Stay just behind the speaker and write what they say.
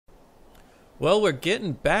Well, we're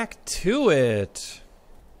getting back to it.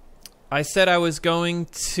 I said I was going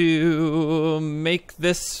to make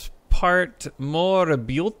this part more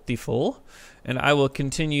beautiful, and I will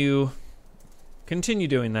continue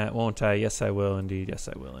doing that, won't I? Yes, I will indeed. Yes,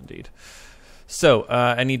 I will indeed. So,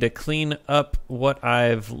 I need to clean up what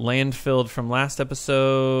I've landfilled from last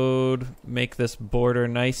episode, make this border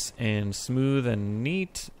nice and smooth and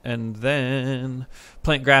neat, and then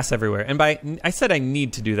plant grass everywhere. And I said I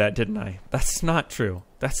need to do that, didn't I? That's not true.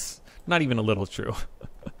 That's not even a little true.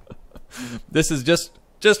 This is just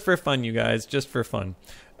for fun, you guys, just for fun.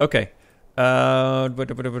 Okay. So,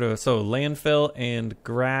 landfill and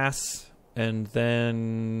grass, and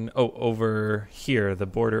then, over here, the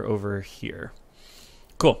border over here.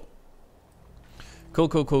 Cool.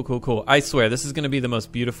 Cool. I swear, this is going to be the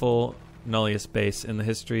most beautiful Nullius base in the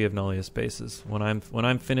history of Nullius bases. When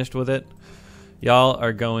I'm finished with it, y'all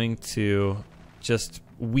are going to just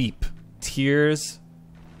weep tears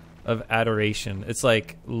of adoration. It's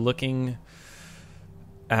like looking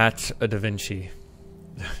at a Da Vinci.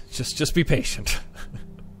 Just be patient.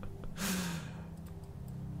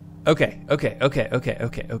 Okay.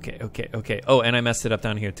 Oh, and I messed it up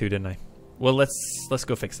down here too, didn't I? Well, let's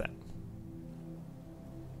go fix that.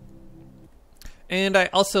 And I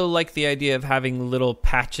also like the idea of having little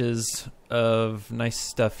patches of nice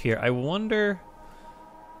stuff here. I wonder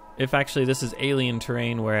if actually this is alien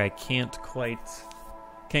terrain where I can't quite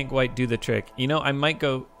do the trick. You know, I might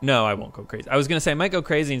go... No, I won't go crazy. I was going to say I might go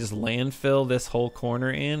crazy and just landfill this whole corner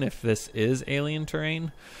in if this is alien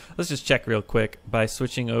terrain. Let's just check real quick by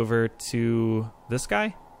switching over to this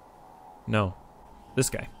guy. No, this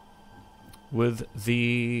guy. With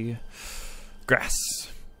the grass.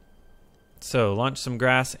 So, launch some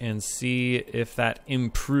grass and see if that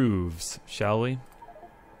improves, shall we?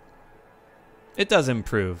 It does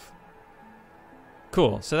improve.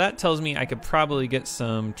 Cool, so that tells me I could probably get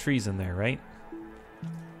some trees in there, right?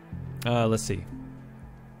 Let's see.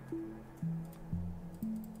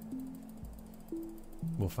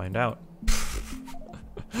 We'll find out.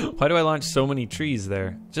 Why do I launch so many trees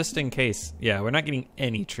there? Just in case. Yeah, we're not getting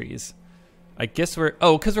any trees. I guess we're...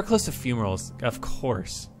 Oh, because we're close to fumerals. Of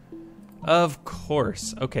course. Of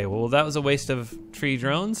course. Okay, well, that was a waste of tree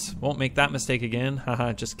drones. Won't make that mistake again.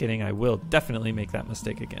 Haha, just kidding. I will definitely make that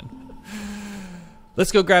mistake again.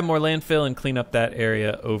 Let's go grab more landfill and clean up that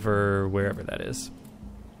area over wherever that is.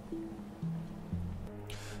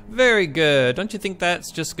 Very good. Don't you think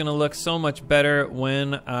that's just going to look so much better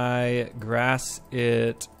when I grass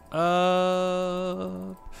it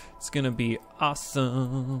up? It's going to be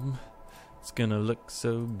awesome. It's gonna look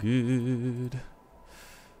so good.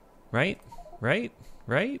 Right?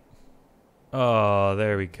 Oh,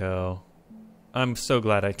 there we go. I'm so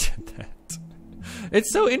glad I did that.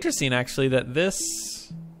 It's so interesting, actually, that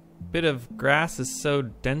this bit of grass is so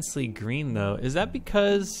densely green, though. Is that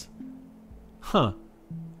because... Huh.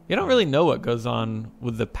 You don't really know what goes on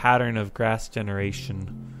with the pattern of grass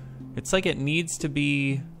generation. It's like it needs to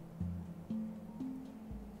be...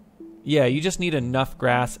 Yeah, you just need enough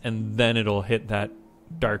grass and then it'll hit that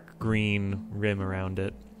dark green rim around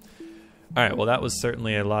it. Alright, well that was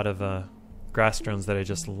certainly a lot of grass drones that I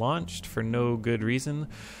just launched for no good reason.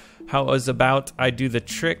 How was about I do the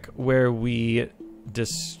trick where we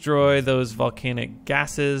destroy those volcanic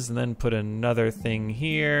gases and then put another thing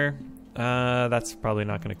here. That's probably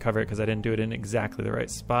not going to cover it because I didn't do it in exactly the right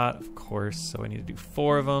spot, of course, so I need to do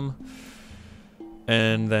 4 of them.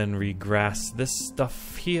 And then regrass this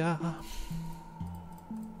stuff here.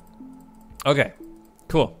 Okay,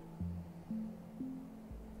 cool.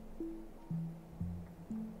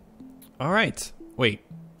 All right, wait,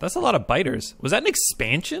 that's a lot of biters. Was that an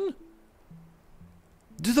expansion?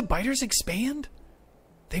 Do the biters expand?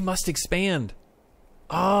 They must expand.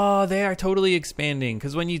 Oh, they are totally expanding.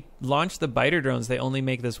 Because when you launch the biter drones, they only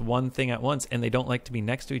make this one thing at once, and they don't like to be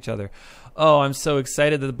next to each other. Oh, I'm so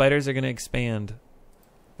excited that the biters are going to expand.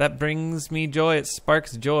 That brings me joy. It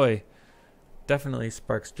sparks joy. Definitely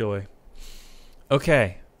sparks joy.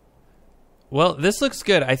 Okay. Well, this looks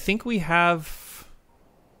good. I think we have...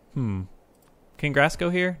 Can grass go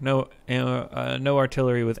here? No, no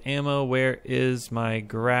artillery with ammo. Where is my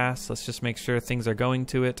grass? Let's just make sure things are going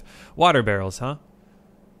to it. Water barrels, huh?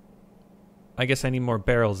 I guess I need more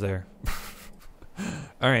barrels there.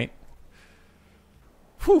 All right.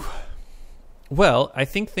 Whew. Well, I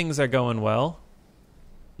think things are going well.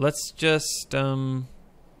 Let's just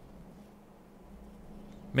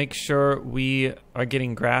make sure we are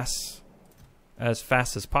getting grass as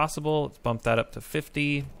fast as possible. Let's bump that up to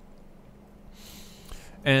 50.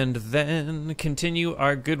 And then continue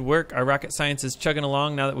our good work. Our rocket science is chugging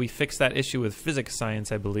along now that we fixed that issue with physics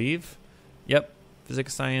science, I believe. Yep,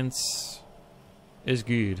 physics science is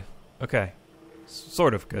good. Okay,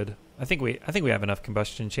 sort of good. I think we have enough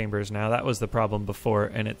combustion chambers now. That was the problem before,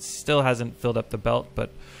 and it still hasn't filled up the belt,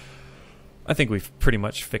 but I think we've pretty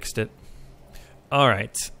much fixed it. All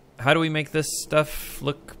right, how do we make this stuff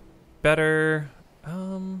look better?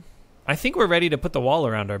 I think we're ready to put the wall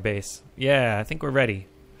around our base. Yeah, I think we're ready.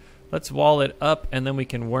 Let's wall it up, and then we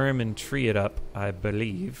can worm and tree it up, I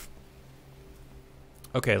believe.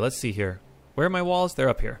 Okay, let's see here. Where are my walls? They're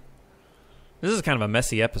up here. This is kind of a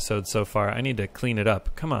messy episode so far. I need to clean it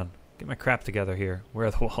up. Come on, get my crap together here. Where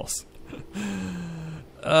are the walls?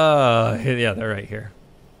 Yeah, they're right here.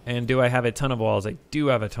 And do I have a ton of walls? I do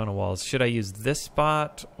have a ton of walls. Should I use this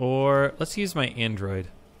spot, or let's use my android?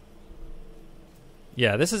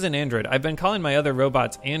 Yeah, this is an android. I've been calling my other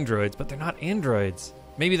robots androids, but they're not androids.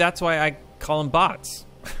 Maybe that's why I call them bots.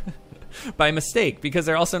 By mistake, because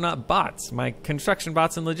they're also not bots. My construction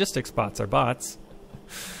bots and logistics bots are bots.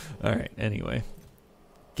 All right, anyway.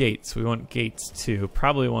 Gates. We want gates too.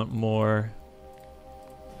 Probably want more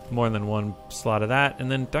than one slot of that.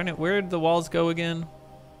 And then, darn it, where'd the walls go again?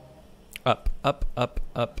 Up, up, up,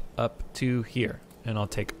 up, up to here. And I'll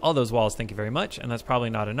take all those walls, thank you very much. And that's probably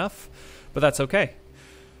not enough, but that's okay.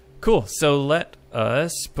 Cool, so let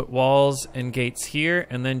us put walls and gates here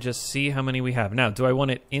and then just see how many we have. Now, do I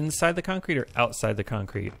want it inside the concrete or outside the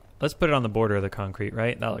concrete? Let's put it on the border of the concrete,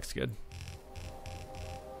 right? That looks good.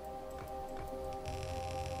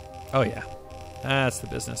 Oh yeah, that's the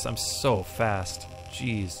business. I'm so fast,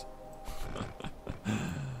 jeez.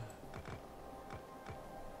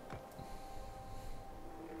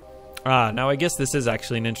 Now I guess this is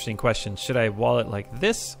actually an interesting question. Should I wall it like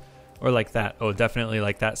this or like that? Oh, definitely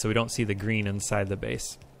like that, so we don't see the green inside the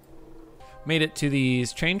base. Made it to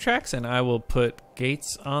these train tracks, and I will put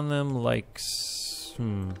gates on them like,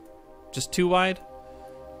 just 2 wide?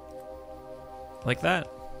 Like that?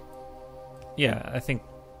 Yeah, I think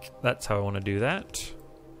that's how I want to do that.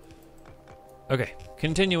 Okay,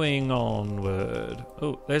 continuing onward.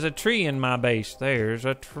 Oh, there's a tree in my base. There's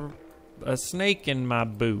a snake in my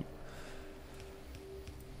boot.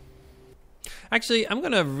 Actually, I'm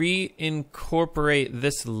going to reincorporate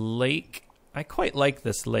this lake. I quite like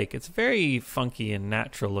this lake. It's very funky and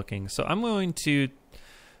natural looking. So I'm going to,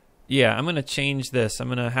 yeah, I'm going to change this. I'm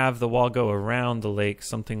going to have the wall go around the lake,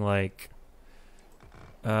 something like,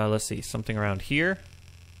 let's see, something around here.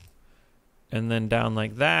 And then down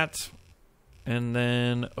like that. And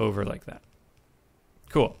then over like that.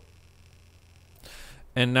 Cool.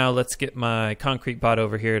 And now let's get my concrete bot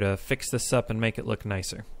over here to fix this up and make it look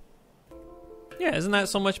nicer. Yeah, isn't that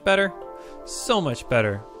so much better? So much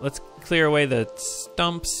better. Let's clear away the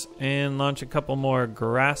stumps and launch a couple more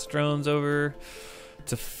grass drones over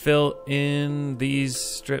to fill in these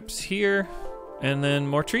strips here. And then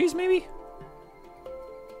more trees, maybe?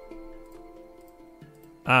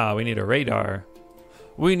 Ah, we need a radar.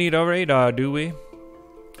 We need a radar, do we?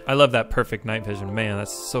 I love that perfect night vision. Man,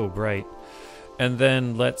 that's so bright. And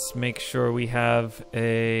then let's make sure we have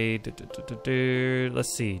a... Let's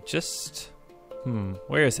see, just...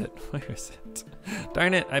 where is it? Where is it?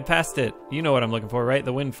 Darn it, I passed it. You know what I'm looking for, right?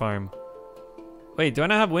 The wind farm. Wait, do I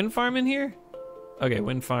not have wind farm in here? Okay,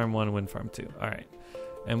 wind farm 1, wind farm 2. All right.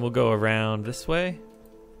 And we'll go around this way.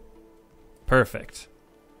 Perfect.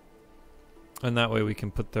 And that way we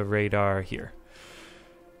can put the radar here.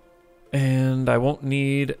 And I won't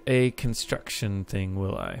need a construction thing,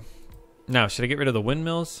 will I? Now, should I get rid of the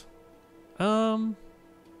windmills?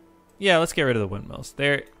 Yeah, let's get rid of the windmills.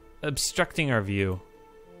 They're obstructing our view.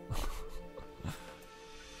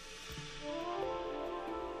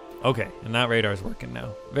 Okay, and that radar's working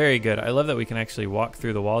now. Very good. I love that we can actually walk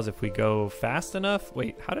through the walls if we go fast enough.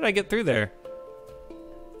 Wait, how did I get through there?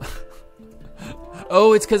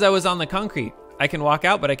 Oh, it's because I was on the concrete. I can walk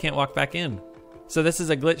out, but I can't walk back in. So this is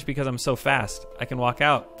a glitch because I'm so fast. I can walk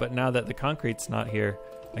out, but now that the concrete's not here,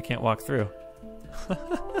 I can't walk through.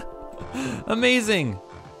 Amazing.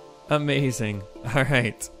 Amazing. All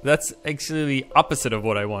right. That's actually the opposite of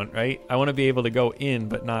what I want, right? I want to be able to go in,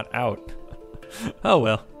 but not out. Oh,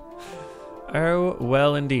 well. Oh,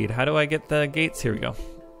 well, indeed. How do I get the gates? Here we go.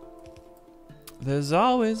 There's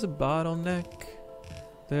always a bottleneck.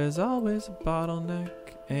 There's always a bottleneck.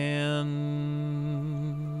 And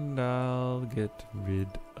I'll get rid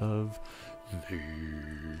of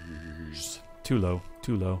these. Too low.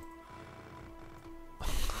 Too low.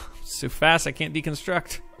 So fast I can't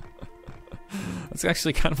deconstruct. That's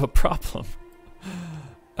actually kind of a problem.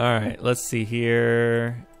 All right, let's see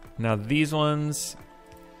here. Now these ones,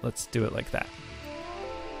 let's do it like that.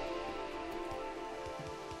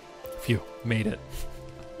 Phew, made it.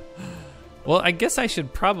 Well, I guess I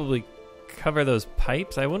should probably cover those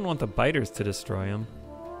pipes? I wouldn't want the biters to destroy them.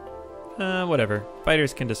 Whatever.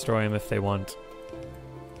 Biters can destroy them if they want.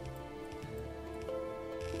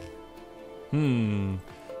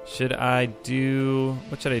 Should I do...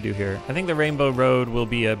 What should I do here? I think the Rainbow Road will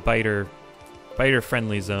be a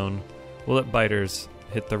biter-friendly zone. We'll let biters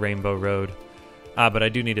hit the Rainbow Road. But I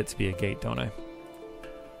do need it to be a gate, don't I?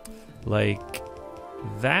 Like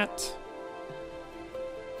that?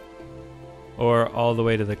 Or all the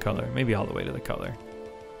way to the color? Maybe all the way to the color.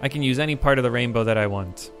 I can use any part of the rainbow that I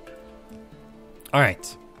want.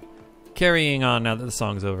 Alright. Carrying on now that the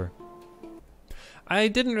song's over. I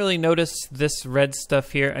didn't really notice this red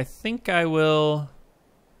stuff here. I think I will...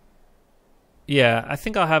 Yeah, I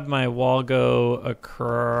think I'll have my wall go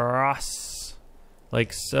across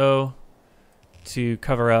like so to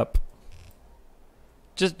cover up.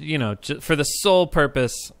 Just, you know, just for the sole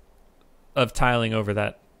purpose of tiling over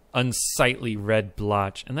that unsightly red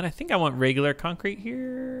blotch. And then I think I want regular concrete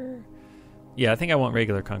here. Yeah, I think I want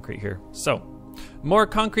regular concrete here. So, more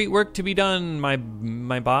concrete work to be done, my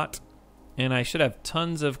bot. And I should have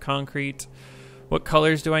tons of concrete. What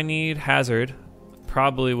colors do I need? Hazard.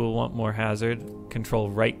 Probably will want more hazard. Control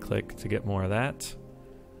right click to get more of that.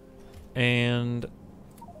 And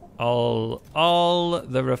all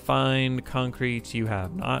the refined concrete you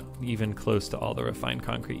have. Not even close to all the refined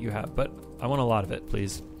concrete you have, but I want a lot of it,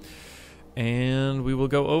 please. And we will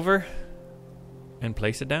go over and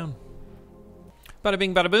place it down. Bada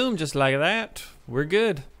bing, bada boom, just like that. We're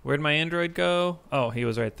good. Where'd my android go? Oh, he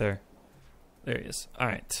was right there. There he is. All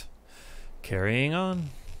right. Carrying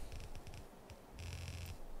on.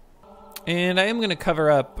 And I am going to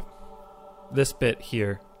cover up this bit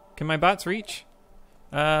here. Can my bots reach?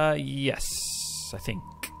 Yes, I think.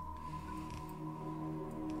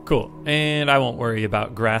 Cool. And I won't worry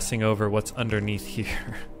about grassing over what's underneath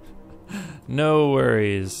here. No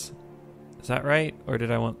worries. Is that right? Or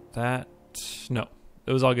did I want that? No.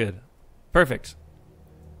 It was all good. Perfect.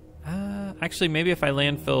 Actually, maybe if I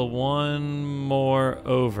landfill one more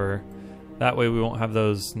over, that way we won't have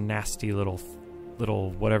those nasty little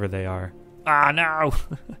whatever they are. Ah, no!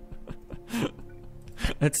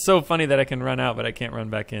 It's so funny that I can run out, but I can't run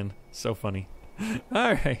back in. So funny.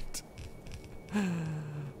 All right.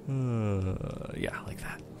 Yeah, like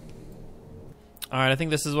that. All right, I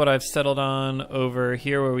think this is what I've settled on over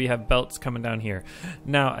here where we have belts coming down here.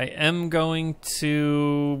 Now, I am going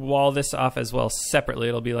to wall this off as well separately.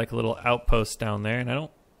 It'll be like a little outpost down there, and I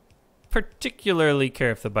don't particularly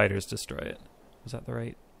care if the biters destroy it. Was that the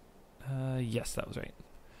right? Yes, that was right.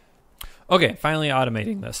 Okay, finally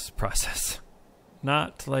automating this process.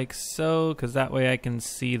 Not like so, because that way I can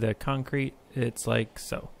see the concrete. It's like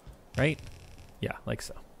so, right? Yeah, like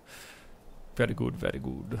so. Very good, very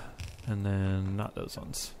good. And then not those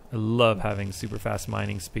ones. I love having super fast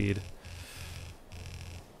mining speed.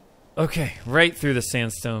 Okay, right through the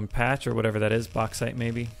sandstone patch or whatever that is, bauxite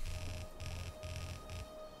maybe.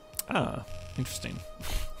 Ah, interesting.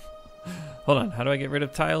 Hold on, how do I get rid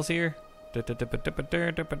of tiles here?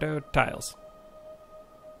 Tiles.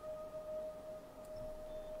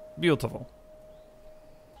 Beautiful.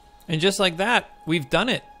 And just like that, we've done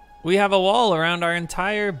it. We have a wall around our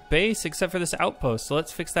entire base except for this outpost. So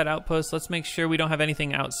let's fix that outpost. Let's make sure we don't have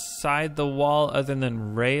anything outside the wall other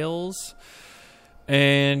than rails.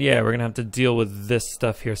 And yeah, we're going to have to deal with this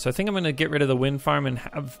stuff here. So I think I'm going to get rid of the wind farm and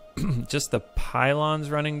have just the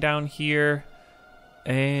pylons running down here.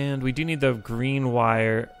 And we do need the green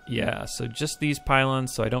wire. Yeah, so just these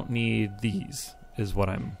pylons, so I don't need these is what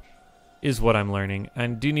I'm learning.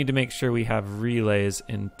 And do need to make sure we have relays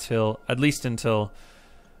until at least until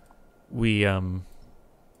we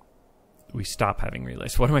stop having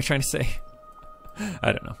relays. What am I trying to say?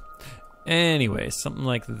 I don't know. Anyway, something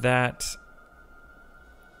like that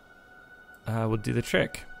will do the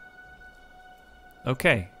trick.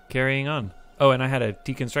 Okay, carrying on. Oh, and I had a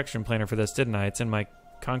deconstruction planner for this, didn't I? It's in my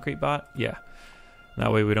concrete bot? Yeah.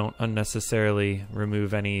 That way we don't unnecessarily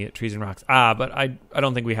remove any trees and rocks. But I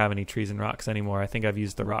don't think we have any trees and rocks anymore. I think I've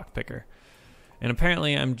used the rock picker. And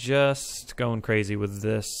apparently I'm just going crazy with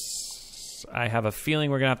this. I have a feeling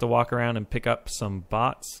we're going to have to walk around and pick up some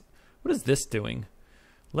bots. What is this doing?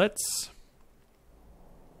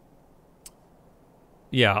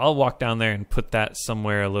 Yeah, I'll walk down there and put that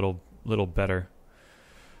somewhere a little better.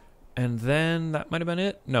 And then that might have been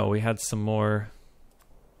it. No, we had some more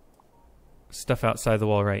stuff outside the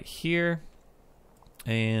wall right here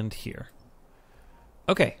and here.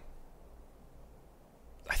 Okay.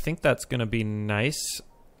 I think that's going to be nice.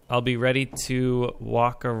 I'll be ready to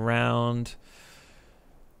walk around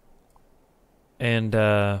and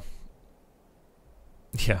yeah,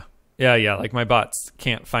 Yeah, like my bots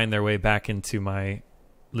can't find their way back into my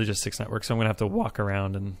logistics network, so I'm going to have to walk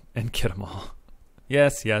around and get them all.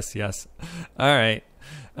 Yes. All right.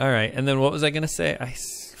 And then what was I going to say? I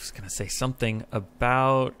was going to say something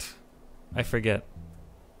about... I forget.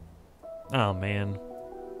 Oh, man.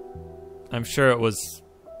 I'm sure it was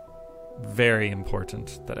very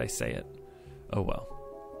important that I say it. Oh, well.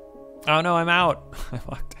 Oh, no, I'm out. I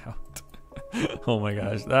walked out. Oh, my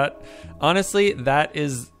gosh. Honestly, that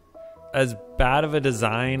is as bad of a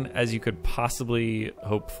design as you could possibly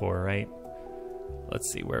hope for, right?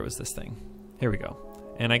 Let's see. Where was this thing? Here we go.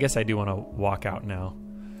 And I guess I do want to walk out now.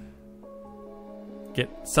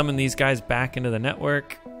 Summon these guys back into the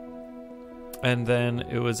network. And then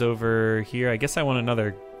it was over here. I guess I want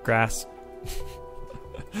another grass.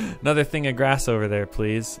 Another thing of grass over there,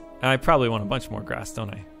 please. I probably want a bunch more grass,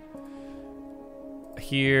 don't I?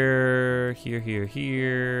 Here.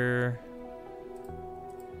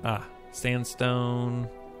 Ah, sandstone.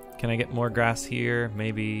 Can I get more grass here?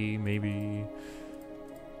 Maybe.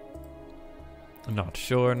 I'm not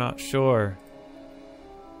sure.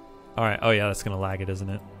 All right. Oh, yeah, that's going to lag it, isn't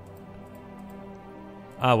it?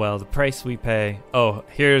 Ah, well, the price we pay. Oh,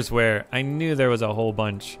 here's where I knew there was a whole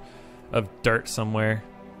bunch of dirt somewhere.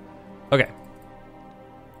 Okay.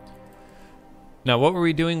 Now, what were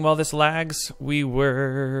we doing while this lags? We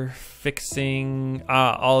were fixing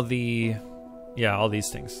all these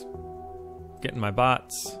things. Getting my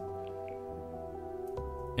bots.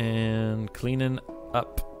 And cleaning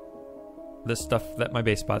up the stuff that my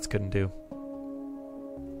base bots couldn't do.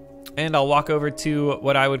 And I'll walk over to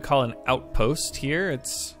what I would call an outpost here.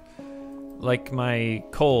 It's like my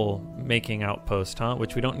coal making outpost, huh?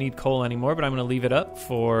 Which we don't need coal anymore, but I'm going to leave it up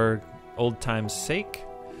for old time's sake.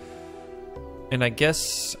 And I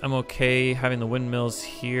guess I'm okay having the windmills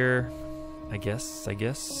here. I guess.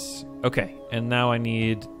 Okay, and now I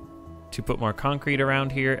need to put more concrete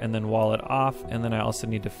around here and then wall it off. And then I also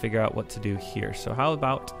need to figure out what to do here. So how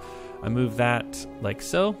about I move that like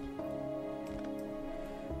so.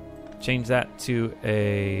 Change that to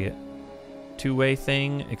a two-way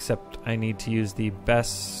thing, except I need to use the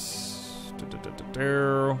best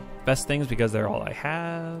things because they're all I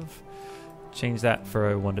have. Change that for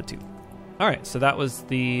a 1 to 2. All right, so that was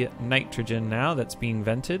the nitrogen now that's being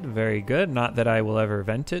vented. Very good. Not that I will ever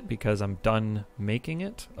vent it because I'm done making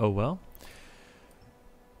it. Oh, well.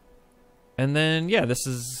 And then, yeah, this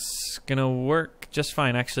is going to work just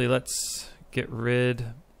fine. Actually, let's get rid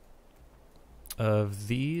of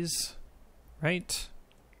these, right?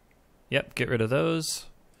 Yep, get rid of those.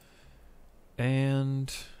 And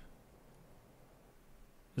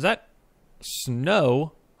is that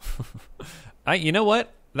snow? You know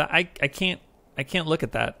what? I can't look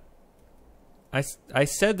at that. I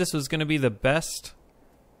said this was going to be the best,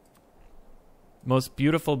 most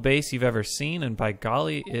beautiful base you've ever seen, and by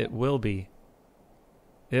golly, it will be.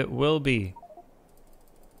 It will be.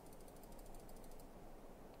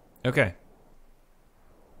 Okay.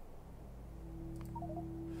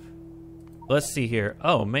 Let's see here.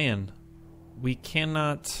 Oh, man. We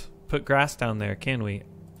cannot put grass down there, can we?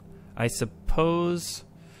 I suppose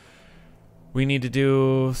we need to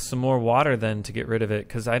do some more water then to get rid of it,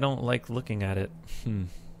 because I don't like looking at it.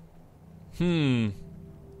 You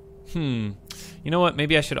know what?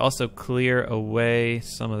 Maybe I should also clear away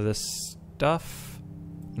some of this stuff.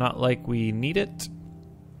 Not like we need it.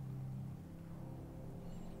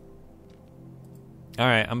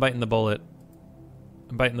 Alright, I'm biting the bullet.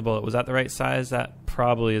 Was that the right size? That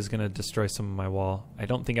probably is going to destroy some of my wall. I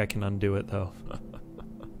don't think I can undo it, though.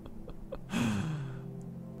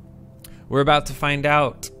 We're about to find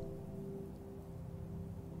out.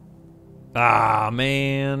 Ah,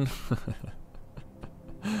 man.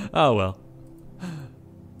 Oh, well.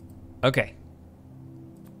 Okay.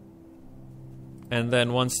 And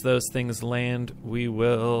then once those things land, we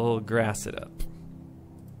will grass it up.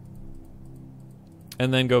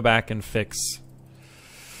 And then go back and fix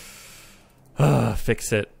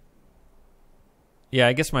it. Yeah,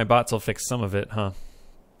 I guess my bots will fix some of it, huh?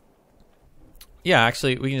 Yeah,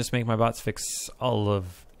 actually, we can just make my bots fix all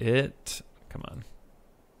of it. Come on.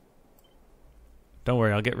 Don't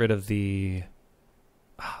worry, I'll get rid of the...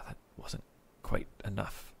 that wasn't quite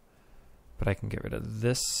enough. But I can get rid of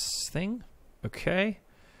this thing. Okay.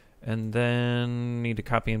 And then need to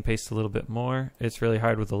copy and paste a little bit more. It's really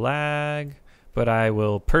hard with the lag, but I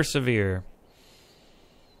will persevere.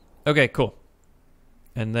 Okay, cool.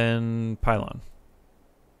 And then pylon.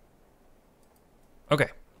 Okay.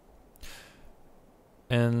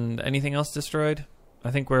 And anything else destroyed?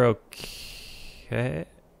 I think we're okay.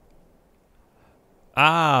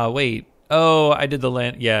 Ah, wait. Oh, I did the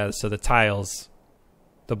land. Yeah, so the tiles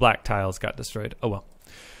the black tiles got destroyed. Oh well.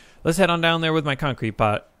 Let's head on down there with my concrete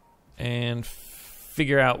pot and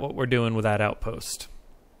figure out what we're doing with that outpost.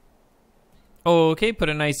 Okay, put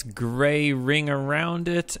a nice gray ring around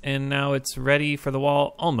it, and now it's ready for the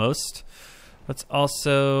wall, almost. Let's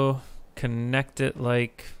also connect it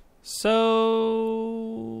like so.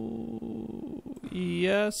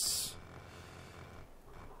 Yes.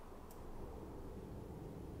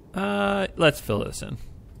 Let's fill this in.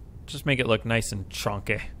 Just make it look nice and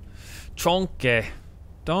chonky. Chonky.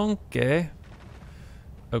 Donkey.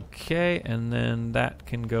 Okay, and then that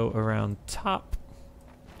can go around top.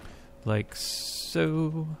 Like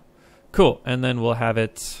so. Cool, and then we'll have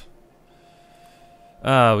it...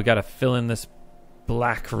 we gotta fill in this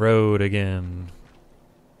black road again.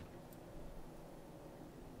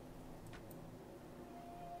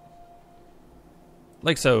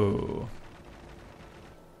 Like so.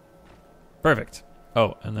 Perfect.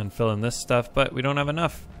 Oh, and then fill in this stuff, but we don't have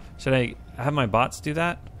enough. Should I have my bots do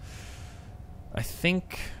that? I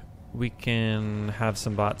think we can have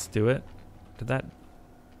some bots do it. Did that...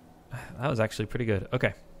 That was actually pretty good.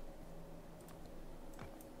 Okay.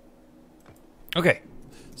 Okay.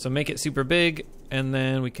 So make it super big, and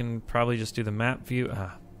then we can probably just do the map view.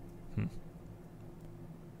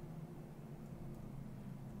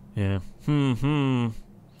 Yeah.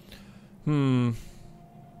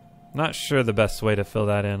 Not sure the best way to fill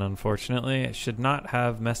that in, unfortunately. I should not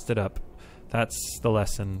have messed it up. That's the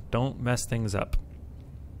lesson. Don't mess things up.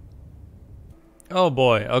 Oh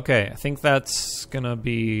boy, okay. I think that's gonna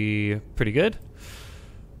be pretty good.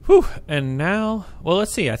 Whew, and now, well,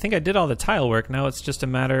 let's see. I think I did all the tile work. Now it's just a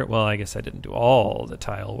matter, well, I guess I didn't do all the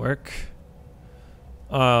tile work.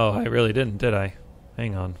 Oh, I really didn't, did I?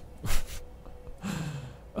 Hang on.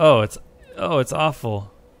 Oh, it's awful.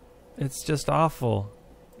 It's just awful.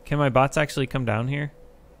 Can my bots actually come down here?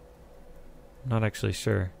 I'm not actually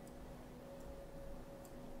sure.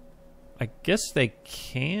 I guess they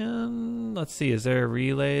can. Let's see, is there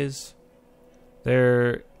relays?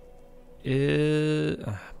 There is...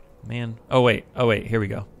 man. Oh wait, here we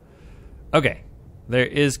go. Okay. There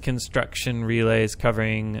is construction relays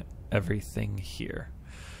covering everything here.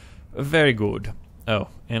 Very good. Oh,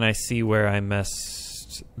 and I see where I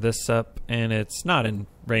messed this up, and it's not in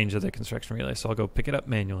range of the construction relay, so I'll go pick it up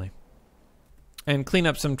manually. And clean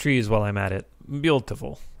up some trees while I'm at it.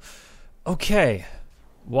 Beautiful. Okay.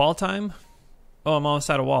 Wall time? Oh, I'm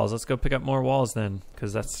almost out of walls. Let's go pick up more walls then,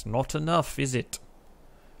 because that's not enough, is it?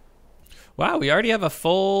 Wow, we already have a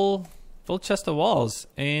full chest of walls,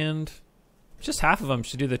 and just half of them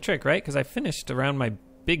should do the trick, right? Because I finished around my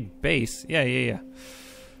big base. Yeah.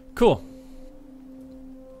 Cool.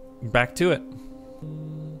 Back to it.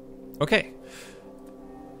 Okay.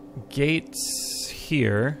 Gates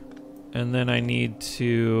here, and then I need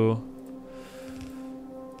to...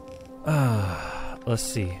 let's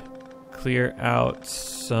see. Clear out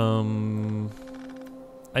some...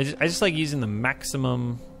 I just like using the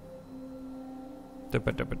maximum...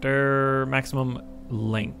 maximum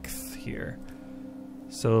length here.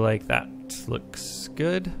 So like that looks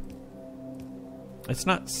good. It's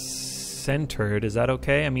not centered. Is that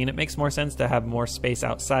okay? I mean, it makes more sense to have more space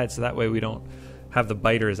outside, so that way we don't have the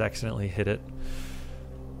biters accidentally hit it.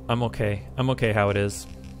 I'm okay. I'm okay how it is.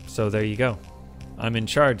 So there you go. I'm in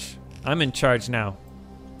charge. I'm in charge now.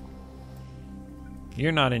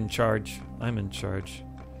 You're not in charge. I'm in charge.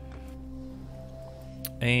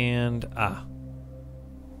 And,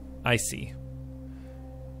 I see.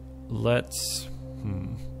 Let's,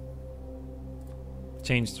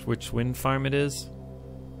 change which wind farm it is.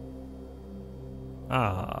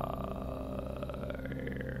 Alright.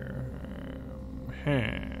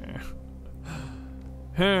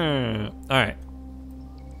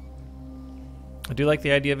 I do like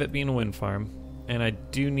the idea of it being a wind farm. And I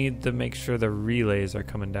do need to make sure the relays are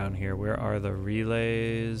coming down here. Where are the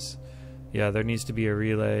relays? Yeah, there needs to be a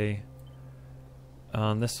relay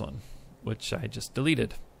on this one, which I just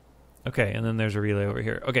deleted. Okay, and then there's a relay over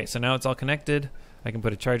here. Okay, so now it's all connected. I can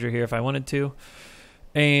put a charger here if I wanted to.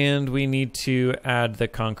 And we need to add the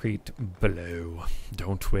concrete below,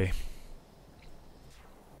 don't we?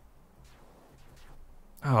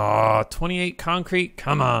 Oh, 28 concrete?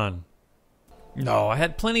 Come on. No, I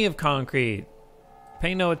had plenty of concrete.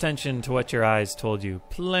 Pay no attention to what your eyes told you.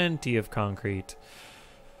 Plenty of concrete.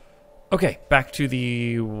 Okay, back to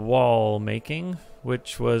the wall making,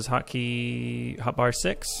 which was hotbar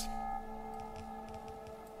 6.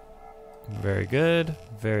 Very good,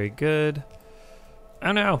 very good.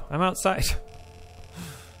 Oh no, I'm outside.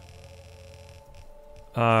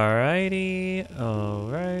 Alrighty.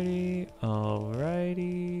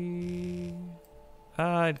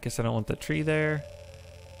 I guess I don't want the tree there.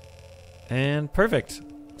 And perfect.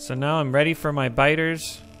 So now I'm ready for my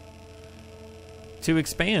biters to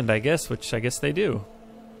expand, I guess, which I guess they do.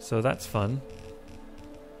 So that's fun.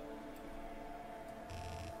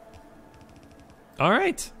 All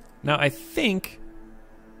right. Now I think,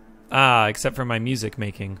 except for my music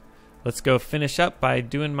making. Let's go finish up by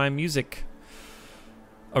doing my music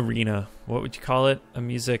arena. What would you call it? A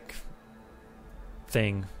music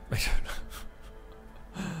thing. I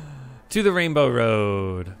don't know. To the Rainbow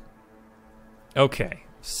Road. Okay,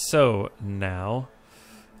 so now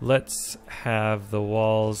let's have the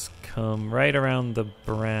walls come right around the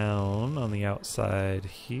brown on the outside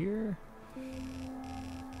here.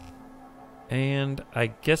 And I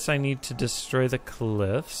guess I need to destroy the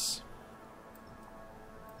cliffs.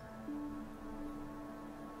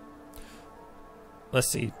 Let's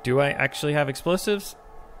see, do I actually have explosives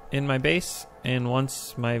in my base? And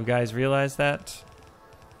once my guys realize that?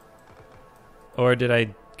 Or did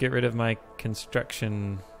I get rid of my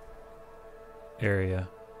construction area?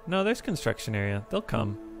 No, there's construction area. They'll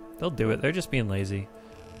come. They'll do it. They're just being lazy.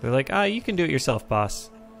 They're like, you can do it yourself, boss.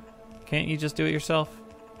 Can't you just do it yourself?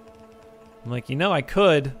 I'm like, I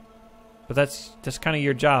could, but that's kind of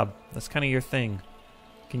your job. That's kind of your thing.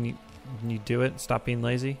 Can you do it? Stop being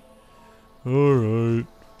lazy? All right.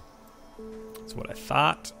 That's what I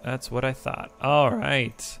thought. That's what I thought. All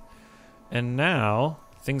right. And now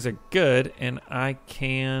things are good, and I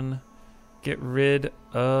can get rid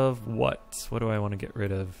of what? What do I want to get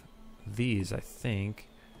rid of? These, I think.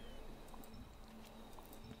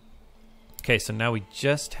 Okay, so now we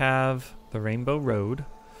just have the Rainbow Road,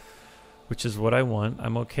 which is what I want.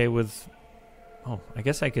 I'm okay with... Oh, I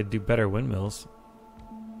guess I could do better windmills.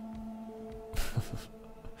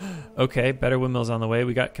 Okay, better windmills on the way.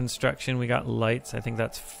 We got construction, we got lights. I think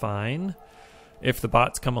that's fine. If the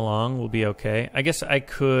bots come along, we'll be okay. I guess I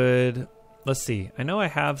could... Let's see. I know I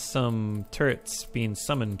have some turrets being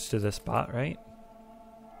summoned to this bot, right?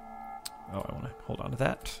 Oh, I want to hold on to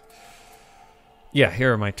that. Yeah,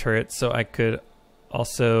 here are my turrets. So I could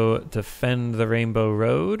also defend the Rainbow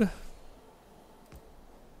Road.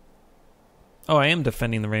 Oh, I am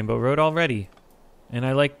defending the Rainbow Road already. And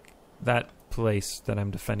I like that place that I'm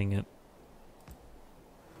defending it.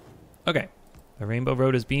 Okay. The Rainbow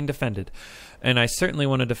Road is being defended. And I certainly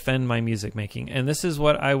want to defend my music making. And this is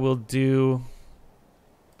what I will do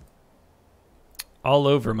all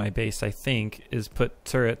over my base, I think, is put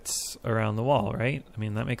turrets around the wall, right? I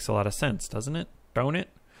mean, that makes a lot of sense, doesn't it? Don't it?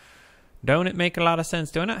 Don't it make a lot of sense?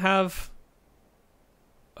 Do I not have...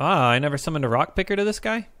 I never summoned a rock picker to this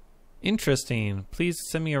guy? Interesting. Please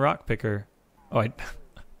send me a rock picker. Oh,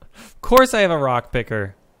 of course I have a rock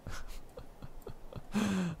picker.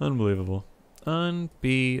 Unbelievable.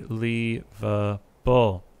 Unbelievable.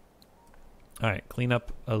 Alright, clean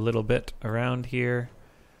up a little bit around here,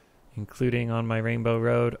 including on my Rainbow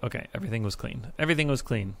Road. Okay, everything was clean. Everything was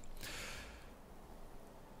clean.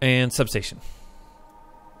 And substation.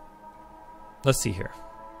 Let's see here.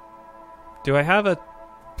 Do I have a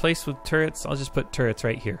place with turrets? I'll just put turrets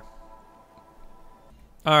right here.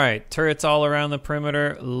 Alright, turrets all around the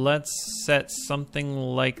perimeter. Let's set something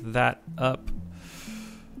like that up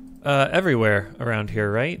everywhere around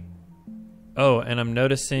here, right? Oh, and I'm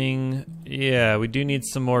noticing, yeah, we do need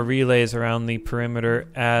some more relays around the perimeter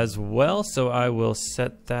as well, so I will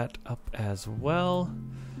set that up as well.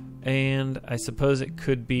 And I suppose it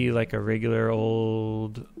could be like a regular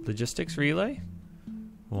old logistics relay.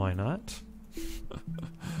 Why not?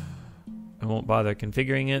 I won't bother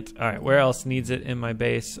configuring it. All right, where else needs it in my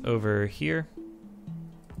base? Over here.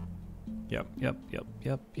 Yep.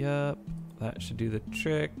 That should do the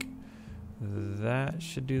trick. That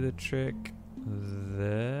should do the trick.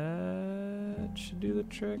 That should do the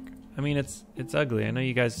trick. I mean, it's ugly. I know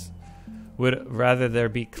you guys would rather there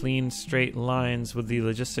be clean, straight lines with the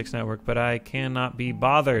logistics network, but I cannot be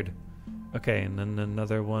bothered. Okay, and then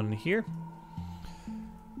another one here.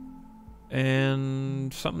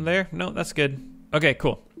 And something there? No, that's good. Okay,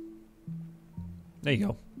 cool. There you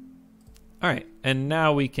go. All right, and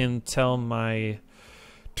now we can tell my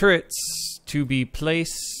turrets to be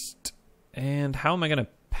placed. And how am I gonna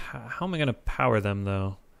power them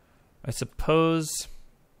though? I suppose.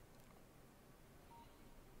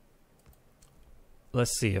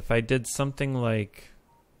 Let's see, if I did something like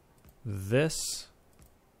this,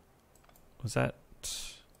 was that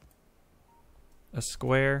a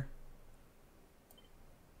square?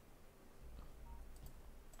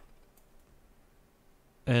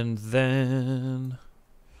 And then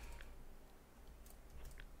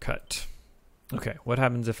cut. Okay, what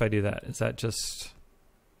happens if I do that? Is that just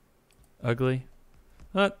ugly?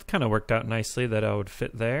 Well, that kind of worked out nicely that I would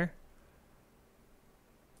fit there.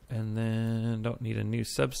 And then don't need a new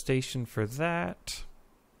substation for that.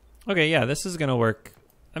 Okay, yeah, this is gonna work.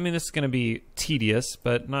 I mean, this is gonna be tedious,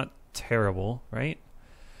 but not terrible, right?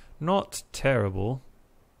 Not terrible.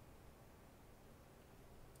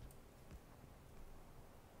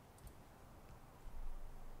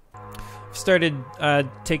 Started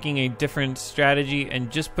taking a different strategy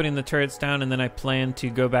and just putting the turrets down, and then I plan to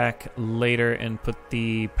go back later and put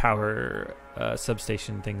the power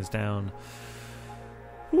substation things down.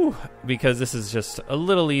 Whew, because this is just a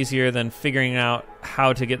little easier than figuring out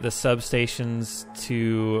how to get the substations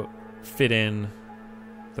to fit in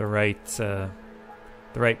the right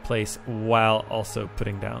place while also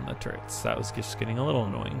putting down the turrets. That was just getting a little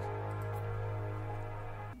annoying.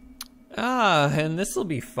 Ah, and this will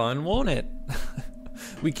be fun, won't it?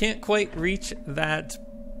 We can't quite reach that,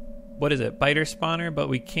 what is it, biter spawner, but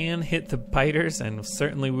we can hit the biters, and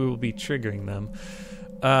certainly we will be triggering them.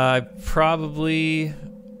 Probably,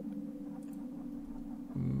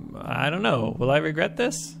 I don't know. Will I regret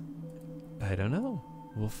this? I don't know.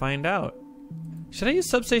 We'll find out. Should I use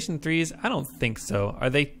Substation 3s? I don't think so. Are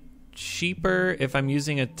they cheaper if I'm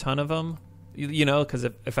using a ton of them? You know, because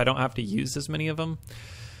if I don't have to use as many of them?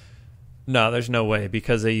 No, there's no way,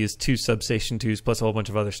 because they use 2 Substation 2s plus a whole bunch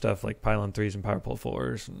of other stuff like Pylon 3s and Power Pole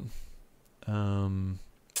 4s. And,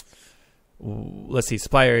 let's see,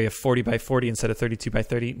 supply area 40 by 40 instead of 32 by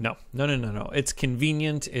 30. No. It's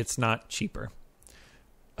convenient. It's not cheaper.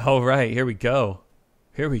 All right, here we go.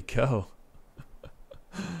 Here we go.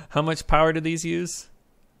 How much power do these use?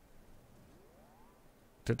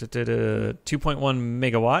 2.1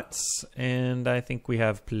 megawatts, and I think we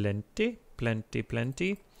have plenty.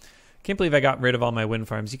 Can't believe I got rid of all my wind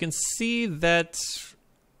farms. You can see that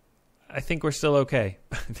I think we're still okay.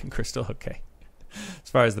 I think we're still okay as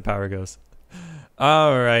far as the power goes.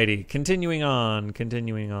 Alrighty, continuing on.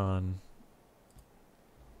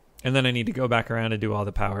 And then I need to go back around and do all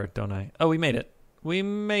the power, don't I? Oh, we made it. We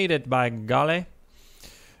made it, by golly.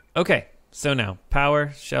 Okay, so now,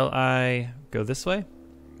 power. Shall I go this way?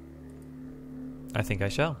 I think I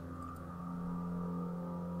shall.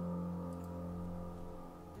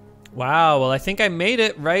 Wow, well, I think I made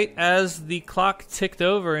it right as the clock ticked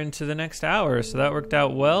over into the next hour, so that worked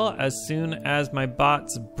out well. As soon as my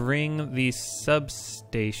bots bring the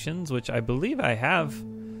substations, which I believe I have,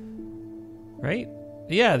 right?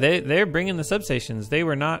 Yeah, they're bringing the substations. They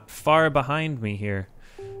were not far behind me here.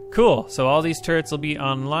 Cool, so all these turrets will be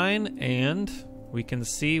online, and we can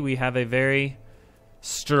see we have a very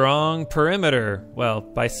strong perimeter. Well,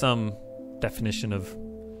 by some definition of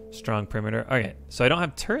strong perimeter. Okay, so I don't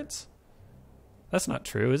have turrets? That's not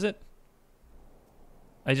true, is it?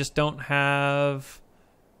 I just don't have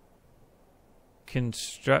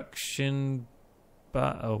construction.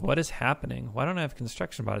 Oh, what is happening? Why don't I have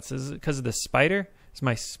construction bots? Is it because of the spider? Is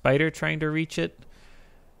my spider trying to reach it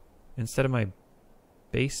instead of my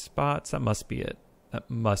base spots? That must be it. That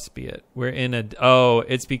must be it. We're in a... Oh,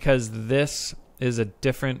 it's because this is a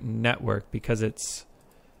different network, because it's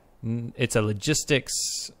a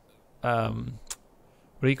logistics... what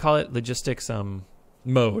do you call it? Logistics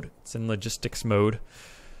mode. It's in logistics mode.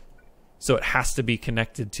 So it has to be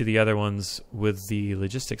connected to the other ones with the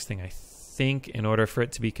logistics thing, I think, in order for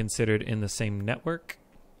it to be considered in the same network.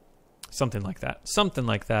 Something like that. Something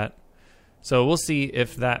like that. So we'll see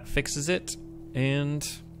if that fixes it. And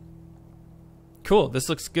cool. This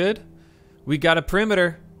looks good. We got a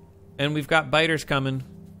perimeter, and we've got biters coming.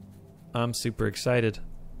 I'm super excited.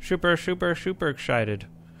 Super excited.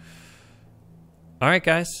 All right,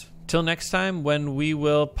 guys. Till next time, when we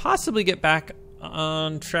will possibly get back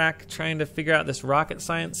on track trying to figure out this rocket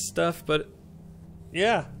science stuff. But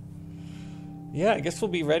yeah, I guess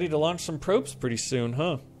we'll be ready to launch some probes pretty soon,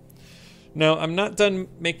 huh? No, I'm not done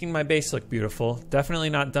making my base look beautiful. Definitely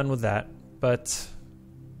not done with that, but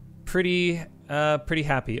pretty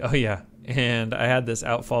happy. Oh yeah, and I had this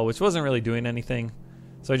outfall, which wasn't really doing anything,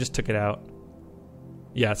 so I just took it out.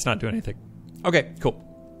 Yeah, it's not doing anything. Okay, cool.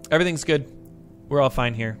 Everything's good. We're all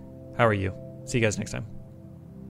fine here. How are you? See you guys next time.